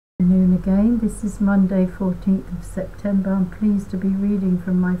Noon again. This is Monday 14th of September. I'm pleased to be reading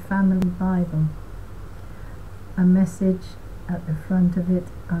from my family Bible. A message at the front of it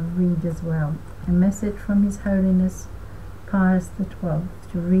I'll read as well. A message from His Holiness Pius XII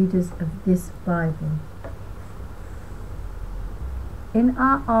to readers of this Bible. In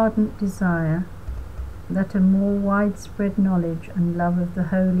our ardent desire that a more widespread knowledge and love of the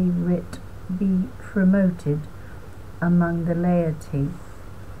Holy Writ be promoted among the laity,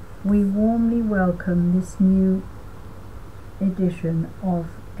 we warmly welcome this new edition of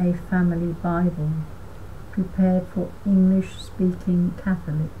a family Bible prepared for English-speaking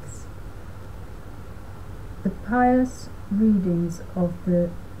Catholics. The pious readings of the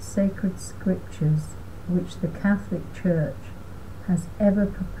sacred scriptures which the Catholic Church has ever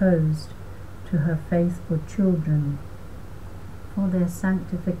proposed to her faithful children for their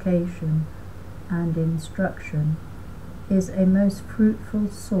sanctification and instruction is a most fruitful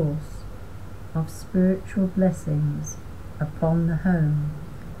source of spiritual blessings upon the home,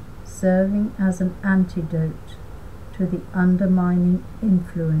 serving as an antidote to the undermining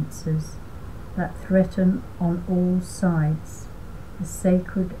influences that threaten on all sides the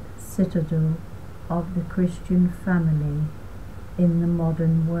sacred citadel of the Christian family in the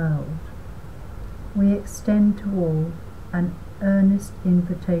modern world. We extend to all an earnest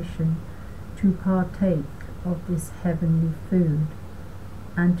invitation to partake of this heavenly food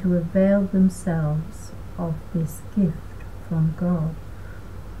and to avail themselves of this gift from God,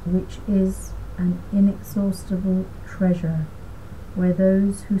 which is an inexhaustible treasure where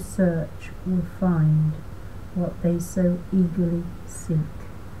those who search will find what they so eagerly seek: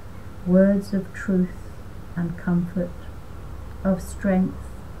 words of truth and comfort, of strength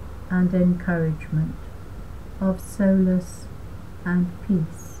and encouragement, of solace and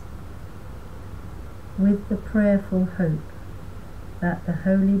peace, with the prayerful hope that the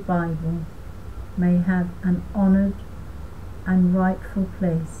Holy Bible may have an honoured and rightful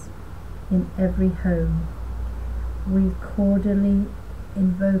place in every home. We cordially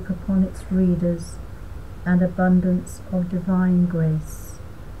invoke upon its readers an abundance of divine grace,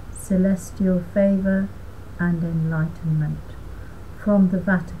 celestial favour and enlightenment. From the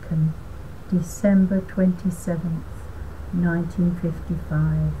Vatican, December 27th,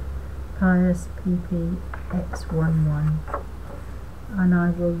 1955. Pius PP X11, and I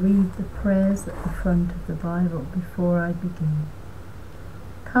will read the prayers at the front of the Bible before I begin.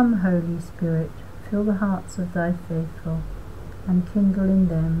 Come, Holy Spirit, fill the hearts of thy faithful, and kindle in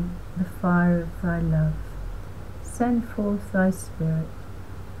them the fire of thy love. Send forth thy Spirit,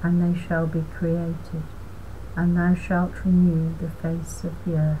 and they shall be created, and thou shalt renew the face of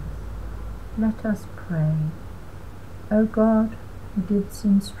the earth. Let us pray. O God, who didst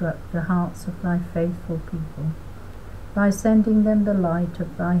instruct the hearts of thy faithful people by sending them the light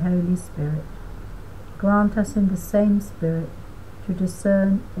of thy Holy Spirit, grant us in the same Spirit to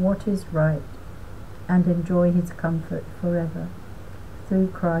discern what is right and enjoy his comfort forever. Through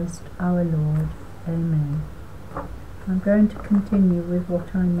Christ our Lord. Amen. I'm going to continue with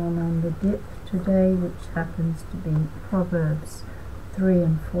what I'm on the dip today, which happens to be Proverbs 3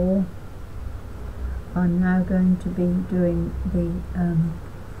 and 4. I'm now going to be doing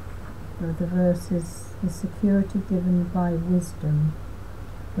the verses, the security given by wisdom,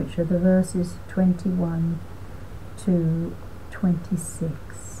 which are the verses 21 to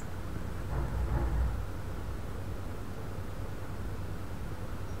 26.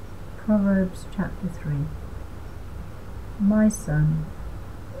 Proverbs chapter 3. My son,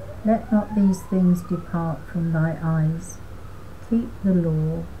 let not these things depart from thy eyes. Keep the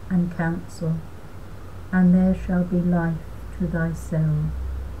law and counsel, and there shall be life to thy soul,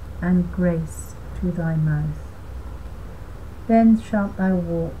 and grace to thy mouth. Then shalt thou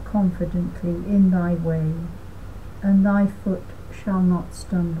walk confidently in thy way, and thy foot shall not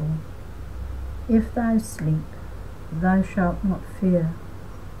stumble. If thou sleep, thou shalt not fear.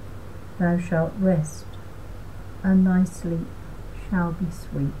 Thou shalt rest, and thy sleep shall be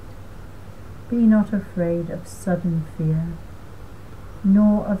sweet. Be not afraid of sudden fear,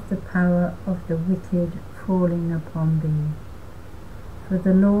 nor of the power of the wicked falling upon thee. For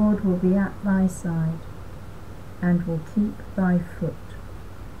the Lord will be at thy side, and will keep thy foot,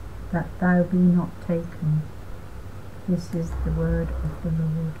 that thou be not taken. This is the word of the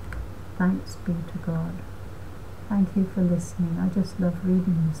Lord. Thanks be to God. Thank you for listening. I just love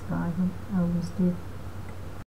reading this Bible. I always did.